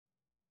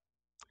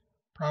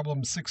Problem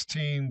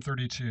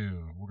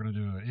 1632. We're going to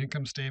do an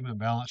income statement,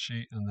 balance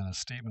sheet, and then a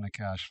statement of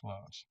cash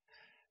flows.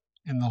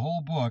 In the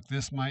whole book,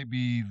 this might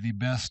be the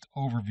best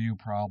overview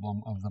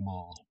problem of them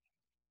all.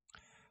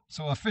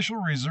 So official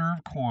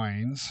reserve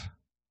coins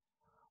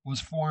was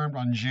formed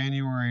on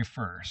January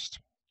 1st.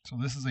 So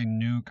this is a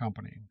new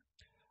company.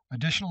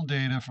 Additional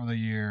data for the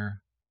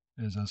year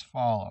is as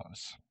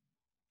follows.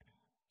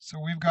 So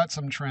we've got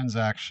some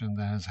transactions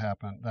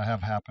that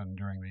have happened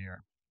during the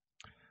year.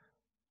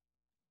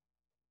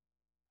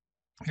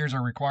 Here's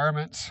our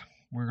requirements.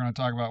 We're going to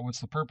talk about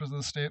what's the purpose of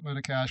the statement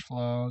of cash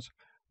flows.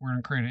 We're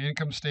going to create an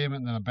income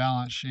statement, then a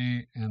balance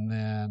sheet, and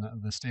then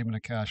the statement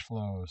of cash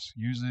flows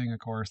using, of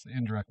course, the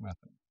indirect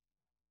method.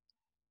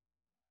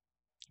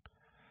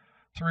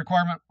 So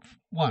requirement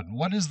 1,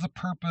 what is the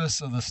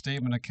purpose of the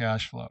statement of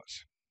cash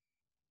flows?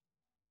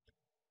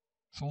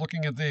 So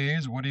looking at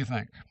these, what do you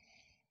think?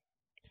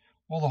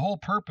 Well, the whole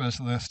purpose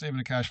of the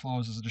statement of cash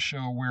flows is to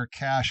show where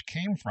cash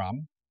came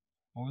from,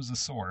 what was the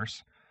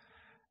source,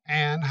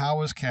 and how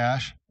was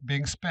cash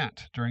being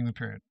spent during the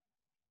period.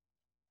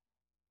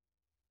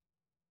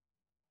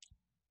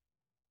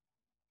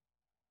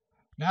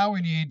 Now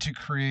we need to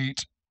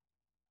create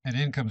an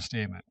income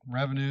statement,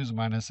 revenues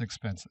minus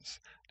expenses.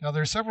 Now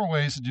there are several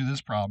ways to do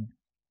this problem.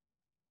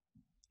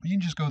 You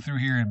can just go through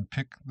here and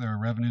pick the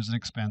revenues and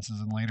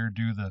expenses and later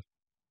do the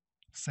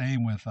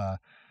same with the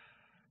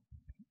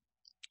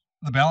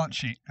balance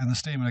sheet and the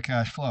statement of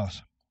cash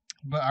flows.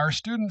 But our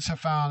students have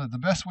found that the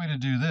best way to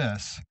do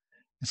this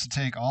is to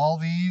take all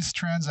these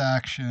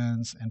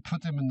transactions and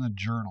put them in the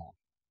journal.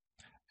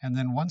 And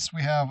then once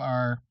we have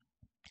our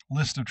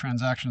list of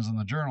transactions in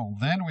the journal,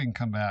 then we can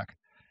come back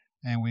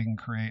and we can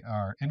create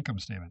our income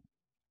statement.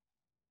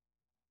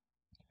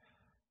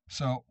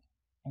 So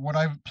what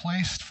I've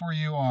placed for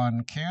you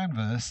on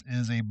Canvas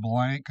is a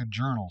blank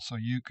journal, so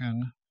you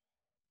can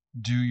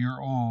do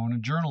your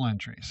own journal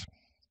entries.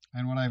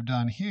 And what I've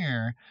done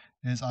here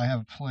is I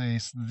have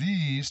placed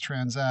these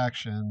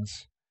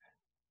transactions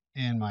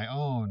in my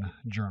own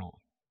journal.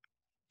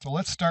 So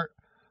let's start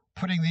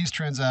putting these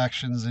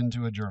transactions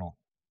into a journal.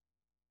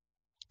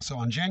 So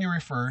on January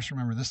 1st,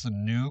 remember this is a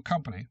new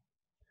company.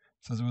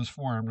 It says it was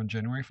formed on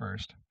January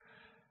 1st.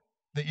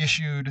 They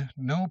issued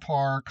no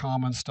par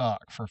common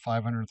stock for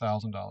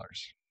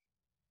 $500,000.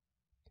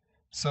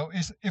 So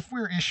if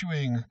we're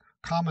issuing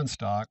common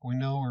stock, we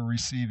know we're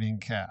receiving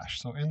cash.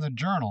 So in the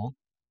journal,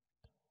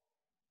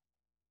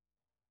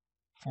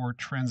 for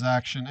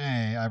transaction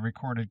A, I've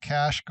recorded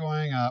cash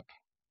going up,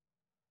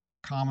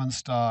 common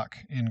stock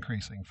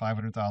increasing,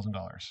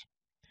 $500,000.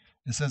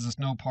 It says it's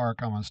no par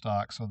common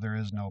stock, so there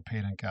is no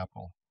paid-in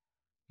capital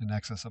in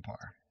excess of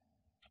par.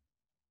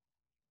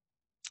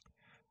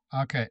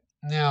 Okay,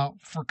 now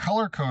for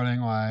color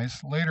coding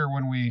wise, later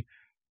when we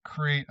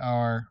create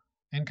our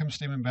income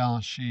statement,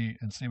 balance sheet,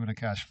 and statement of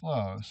cash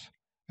flows,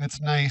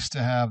 it's nice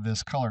to have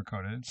this color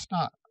coded. It's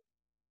not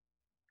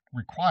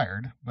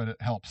required, but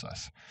it helps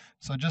us.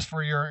 So just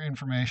for your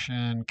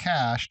information,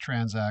 cash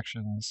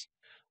transactions,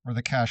 or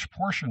the cash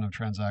portion of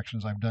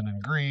transactions, I've done in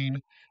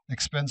green,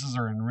 expenses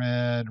are in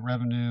red,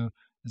 revenue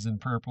is in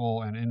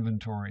purple, and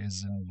inventory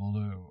is in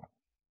blue.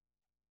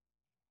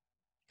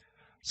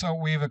 So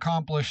we've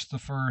journalized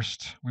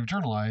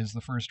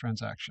the first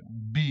transaction.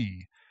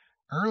 B,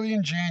 early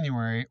in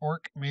January,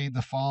 ORC made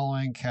the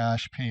following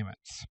cash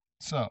payments.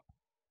 So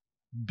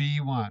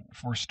B1,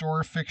 for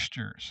store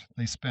fixtures,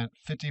 they spent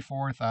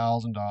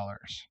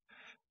 $54,000.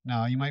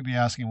 Now you might be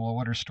asking, well,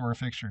 what are store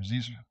fixtures?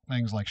 These are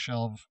things like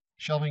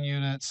shelving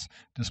units,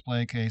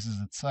 display cases,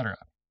 etc.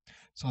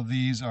 So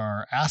these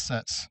are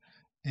assets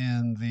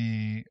in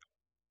the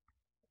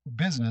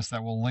business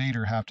that will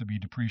later have to be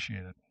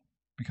depreciated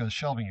because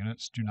shelving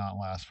units do not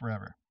last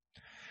forever.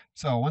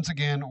 So once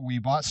again, we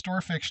bought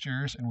store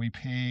fixtures and we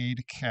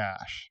paid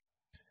cash.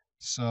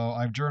 So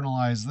I've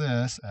journalized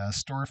this as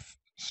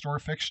store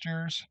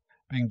fixtures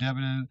being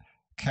debited,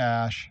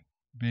 cash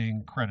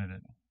being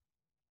credited.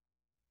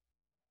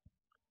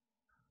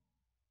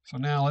 So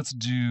now let's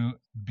do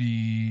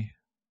B2.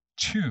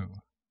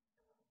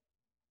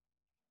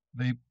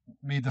 They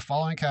made the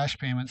following cash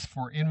payments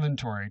for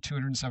inventory,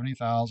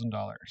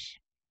 $270,000.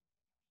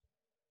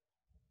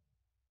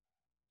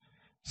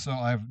 So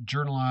I've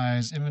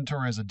journalized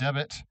inventory as a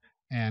debit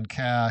and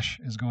cash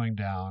is going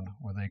down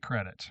with a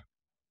credit.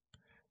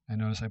 And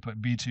notice I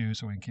put B2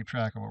 so we can keep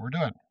track of what we're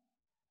doing.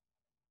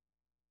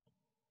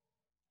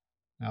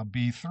 Now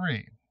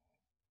B3,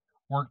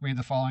 ORC made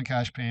the following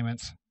cash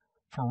payments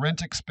for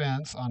rent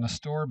expense on a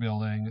store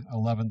building,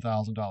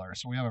 $11,000.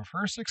 So we have a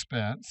first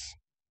expense,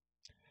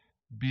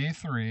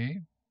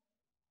 B3,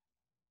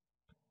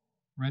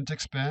 rent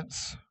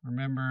expense.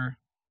 Remember,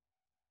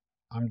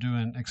 I'm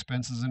doing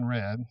expenses in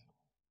red.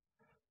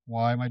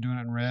 Why am I doing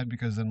it in red?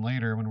 Because then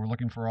later when we're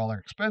looking for all our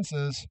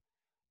expenses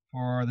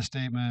for the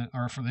statement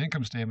or for the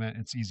income statement,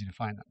 it's easy to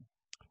find them.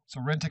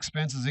 So rent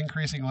expense is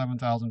increasing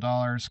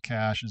 $11,000,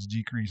 cash is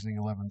decreasing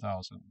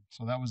 $11,000.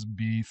 So that was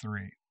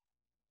B3.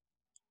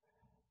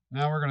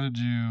 Now we're going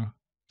to do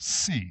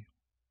C.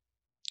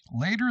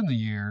 Later in the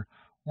year,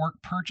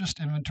 ORC purchased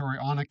inventory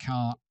on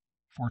account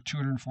for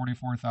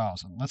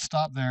 $244,000. Let's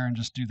stop there and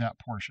just do that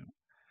portion.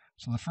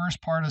 So the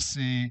first part of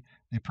C,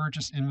 they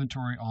purchased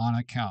inventory on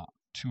account,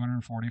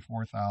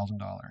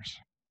 $244,000.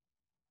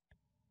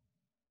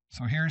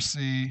 So here's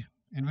C,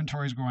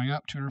 inventory is going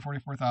up,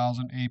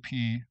 $244,000.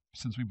 AP,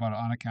 since we bought it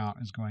on account,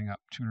 is going up,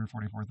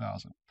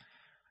 $244,000.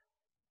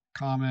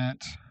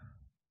 Comment,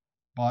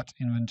 bought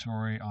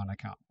inventory on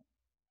account.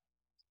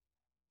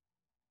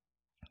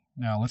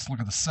 Now let's look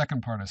at the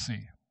second part of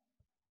C.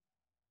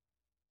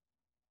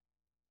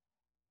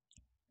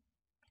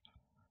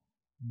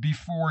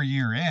 Before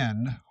year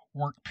end,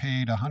 work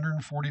paid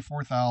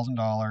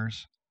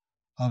 $144,000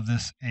 of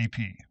this AP.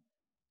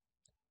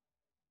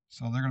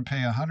 So they're going to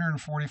pay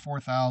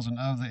 $144,000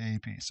 of the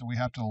AP. So we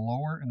have to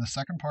lower, in the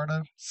second part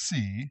of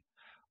C,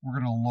 we're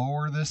going to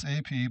lower this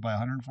AP by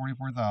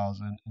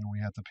 $144,000 and we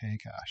have to pay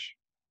cash.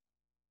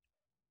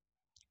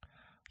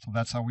 So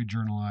that's how we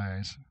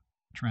journalize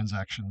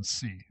transaction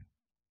C.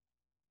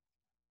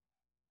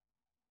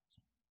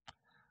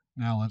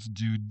 Now let's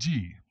do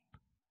D.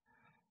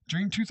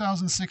 During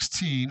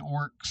 2016,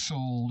 ORC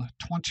sold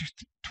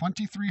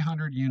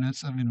 2,300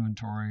 units of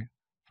inventory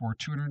for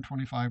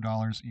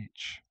 $225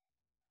 each.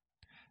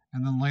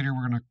 And then later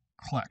we're going to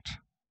collect.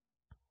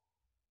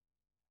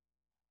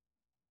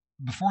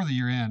 Before the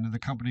year end, the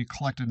company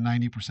collected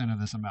 90% of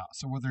this amount.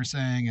 So what they're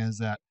saying is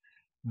that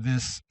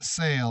this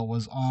sale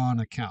was on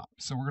account.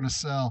 So we're going to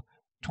sell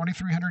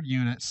 2,300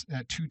 units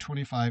at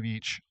 $225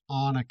 each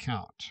on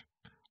account.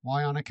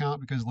 Why on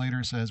account? Because later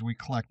it says we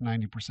collect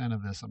 90%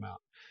 of this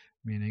amount,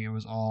 meaning it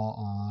was all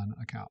on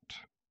account.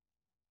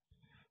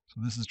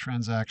 So this is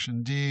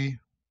transaction D.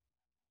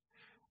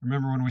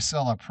 Remember, when we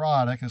sell a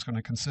product, it's going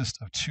to consist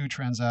of two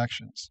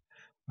transactions.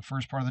 The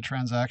first part of the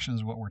transaction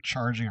is what we're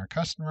charging our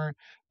customer.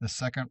 The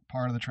second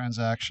part of the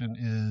transaction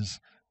is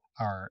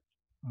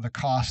the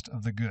cost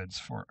of the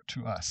goods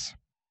to us.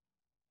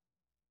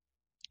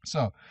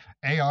 So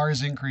AR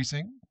is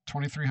increasing,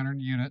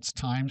 2,300 units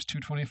times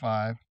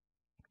 225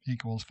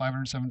 equals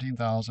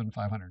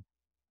 517,500.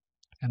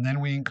 And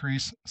then we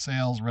increase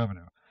sales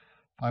revenue,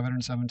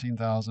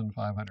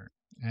 517,500.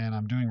 And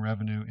I'm doing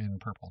revenue in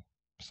purple,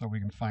 so we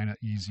can find it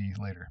easy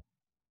later.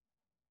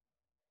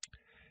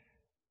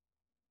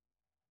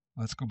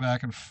 Let's go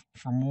back and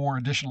for more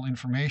additional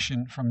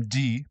information from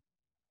D.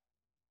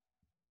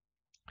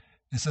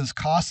 It says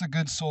cost of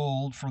goods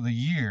sold for the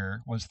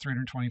year was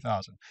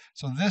 $320,000.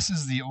 So this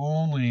is the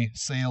only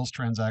sales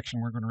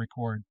transaction we're going to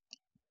record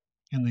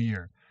in the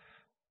year.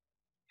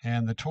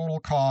 And the total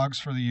COGS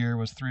for the year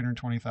was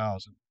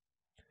 $320,000.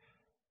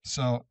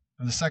 So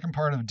in the second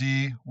part of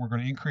D, we're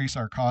going to increase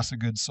our cost of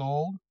goods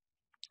sold,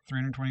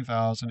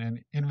 $320,000,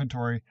 and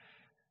inventory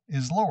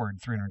is lowered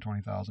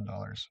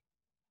 $320,000.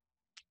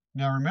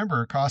 Now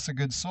remember, cost of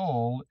goods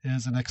sold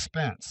is an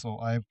expense, so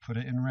I've put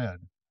it in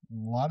red. A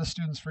lot of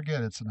students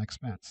forget it's an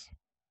expense.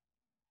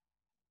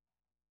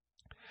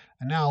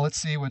 And now let's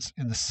see what's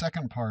in the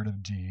second part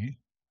of D.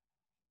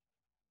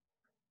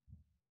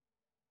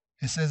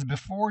 It says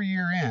before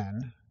year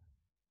end,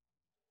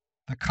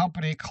 the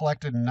company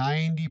collected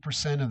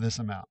 90% of this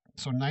amount.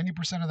 So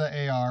 90% of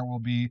the AR will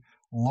be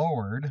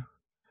lowered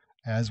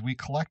as we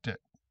collect it.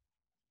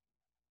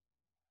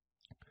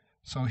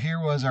 So here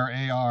was our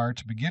AR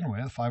to begin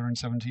with,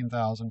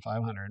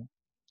 517,500.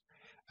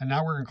 And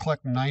now we're going to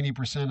collect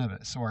 90% of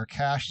it. So our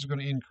cash is going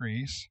to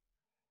increase.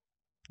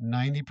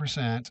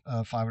 90%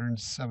 of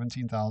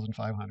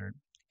 517,500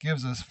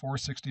 gives us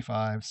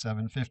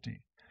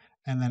 465,750.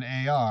 And then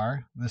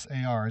AR, this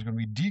AR is going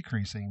to be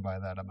decreasing by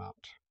that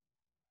amount.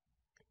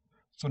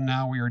 So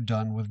now we are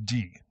done with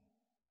D.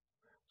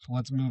 So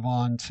let's move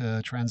on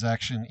to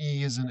transaction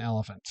E as in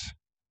elephant.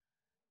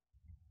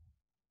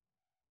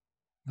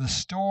 The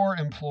store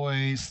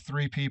employs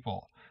 3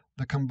 people.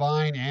 The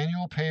combined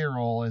annual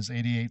payroll is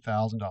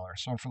 $88,000.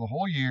 So for the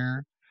whole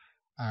year,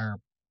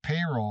 our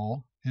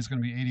payroll is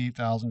going to be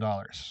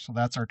 $88,000. So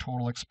that's our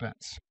total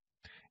expense.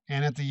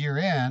 And at the year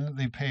end,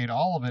 they paid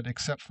all of it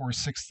except for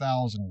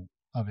 $6,000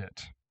 of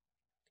it.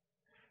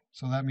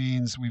 So that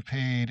means we've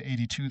paid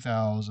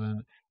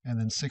 $82,000, and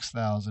then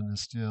 $6,000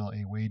 is still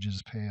a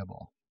wages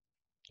payable.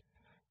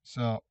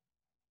 So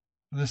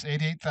this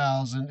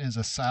 $88,000 is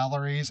a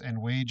salaries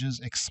and wages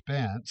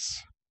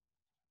expense.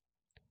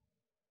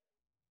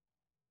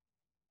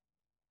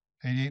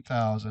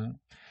 $88,000,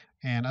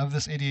 and of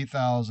this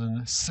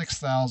 $88,000,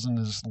 $6,000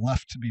 is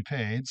left to be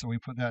paid. So we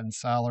put that in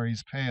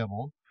salaries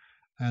payable.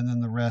 And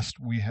then the rest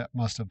we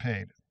must have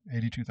paid,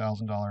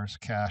 $82,000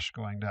 cash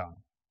going down.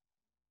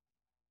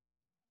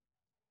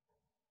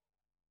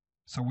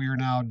 So we are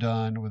now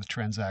done with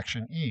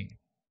transaction E.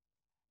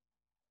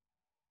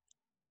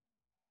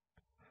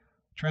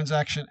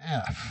 Transaction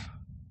F.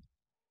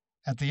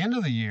 At the end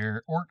of the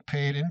year, ORC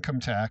paid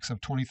income tax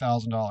of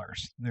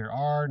 $20,000. There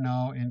are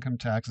no income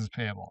taxes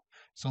payable.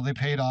 So they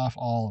paid off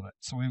all of it.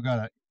 So we've got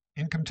an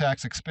income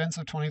tax expense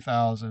of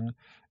 $20,000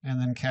 and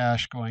then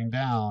cash going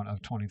down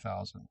of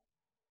 $20,000.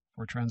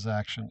 For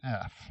transaction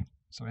F.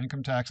 So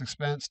income tax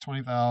expense,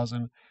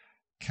 $20,000,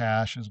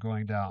 cash is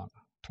going down,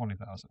 $20,000.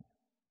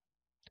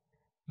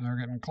 Now we're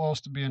getting close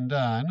to being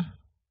done.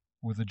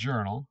 with a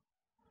journal.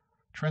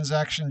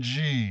 Transaction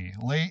G,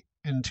 late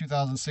in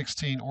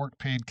 2016, ORC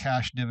paid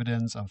cash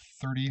dividends of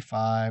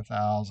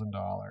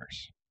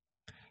 $35,000.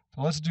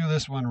 So let's do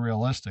this one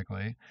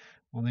realistically.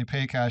 When they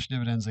pay cash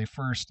dividends, they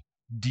first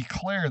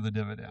declare the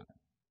dividend.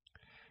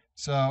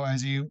 So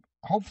as you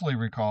hopefully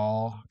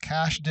recall,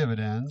 cash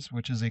dividends,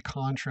 which is a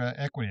contra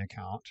equity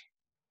account,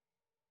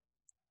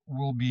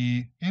 will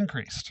be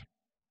increased.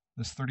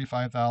 This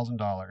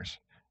 $35,000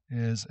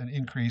 is an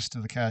increase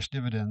to the cash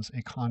dividends,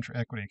 a contra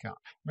equity account.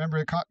 Remember,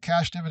 a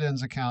cash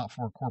dividends account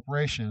for a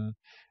corporation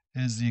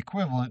is the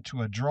equivalent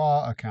to a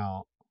draw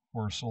account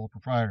for sole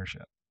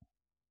proprietorship.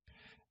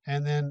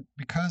 And then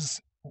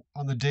because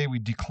on the day we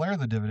declare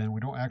the dividend, we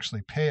don't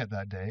actually pay it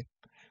that day,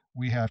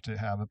 we have to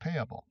have a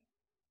payable.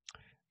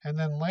 And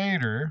then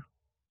later,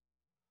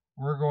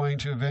 we're going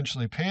to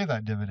eventually pay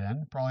that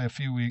dividend, probably a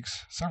few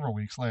weeks, several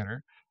weeks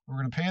later. We're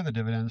going to pay the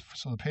dividends,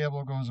 so the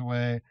payable goes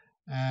away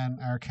and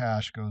our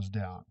cash goes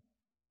down.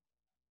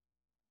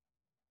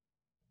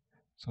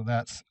 So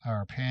that's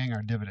our paying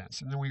our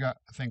dividends. And then we got,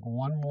 I think,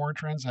 one more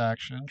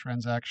transaction,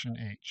 transaction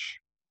H.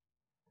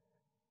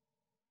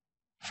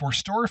 For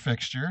store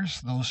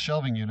fixtures, those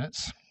shelving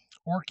units,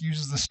 ORC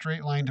uses the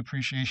straight line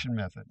depreciation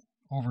method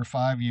over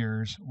 5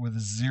 years with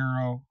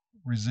zero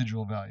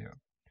residual value.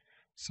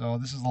 So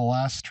this is the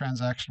last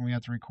transaction we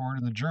have to record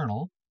in the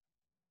journal.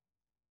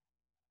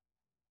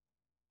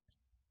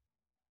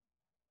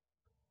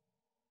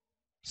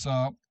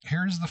 So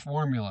here's the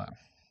formula.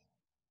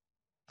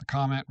 The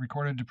comment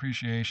recorded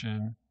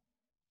depreciation,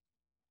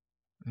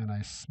 and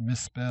I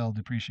misspelled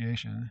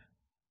depreciation.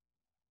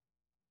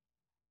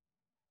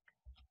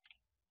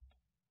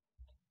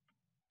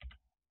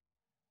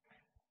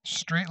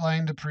 Straight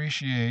line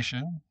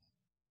depreciation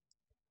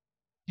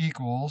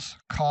equals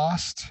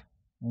cost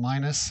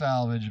minus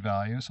salvage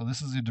value. So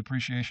this is the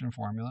depreciation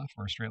formula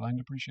for straight line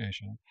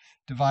depreciation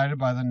divided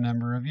by the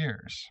number of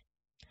years.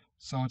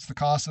 So it's the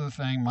cost of the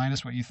thing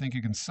minus what you think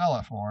you can sell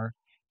it for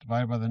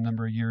divided by the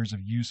number of years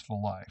of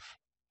useful life.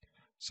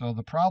 So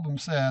the problem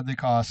said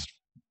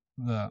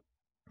the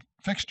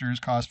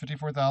fixtures cost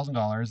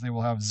 $54,000. They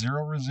will have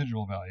zero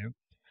residual value.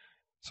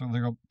 So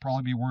they'll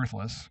probably be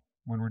worthless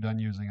when we're done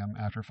using them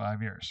after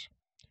 5 years.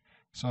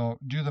 So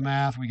do the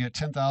math, we get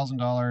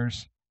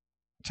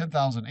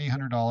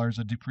 $10,800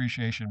 of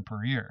depreciation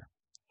per year.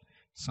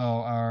 So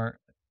our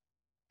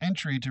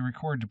entry to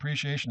record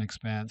depreciation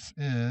expense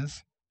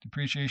is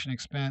depreciation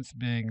expense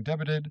being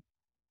debited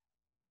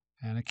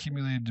and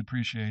accumulated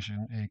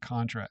depreciation, a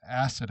contra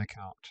asset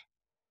account,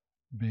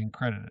 being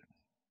credited.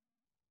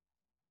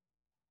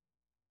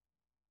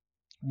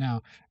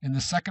 Now, in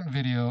the second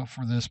video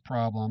for this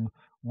problem,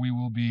 we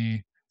will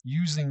be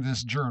using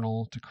this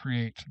journal to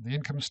create the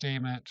income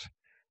statement,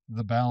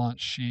 the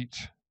balance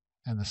sheet,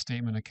 and the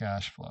statement of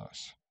cash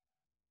flows.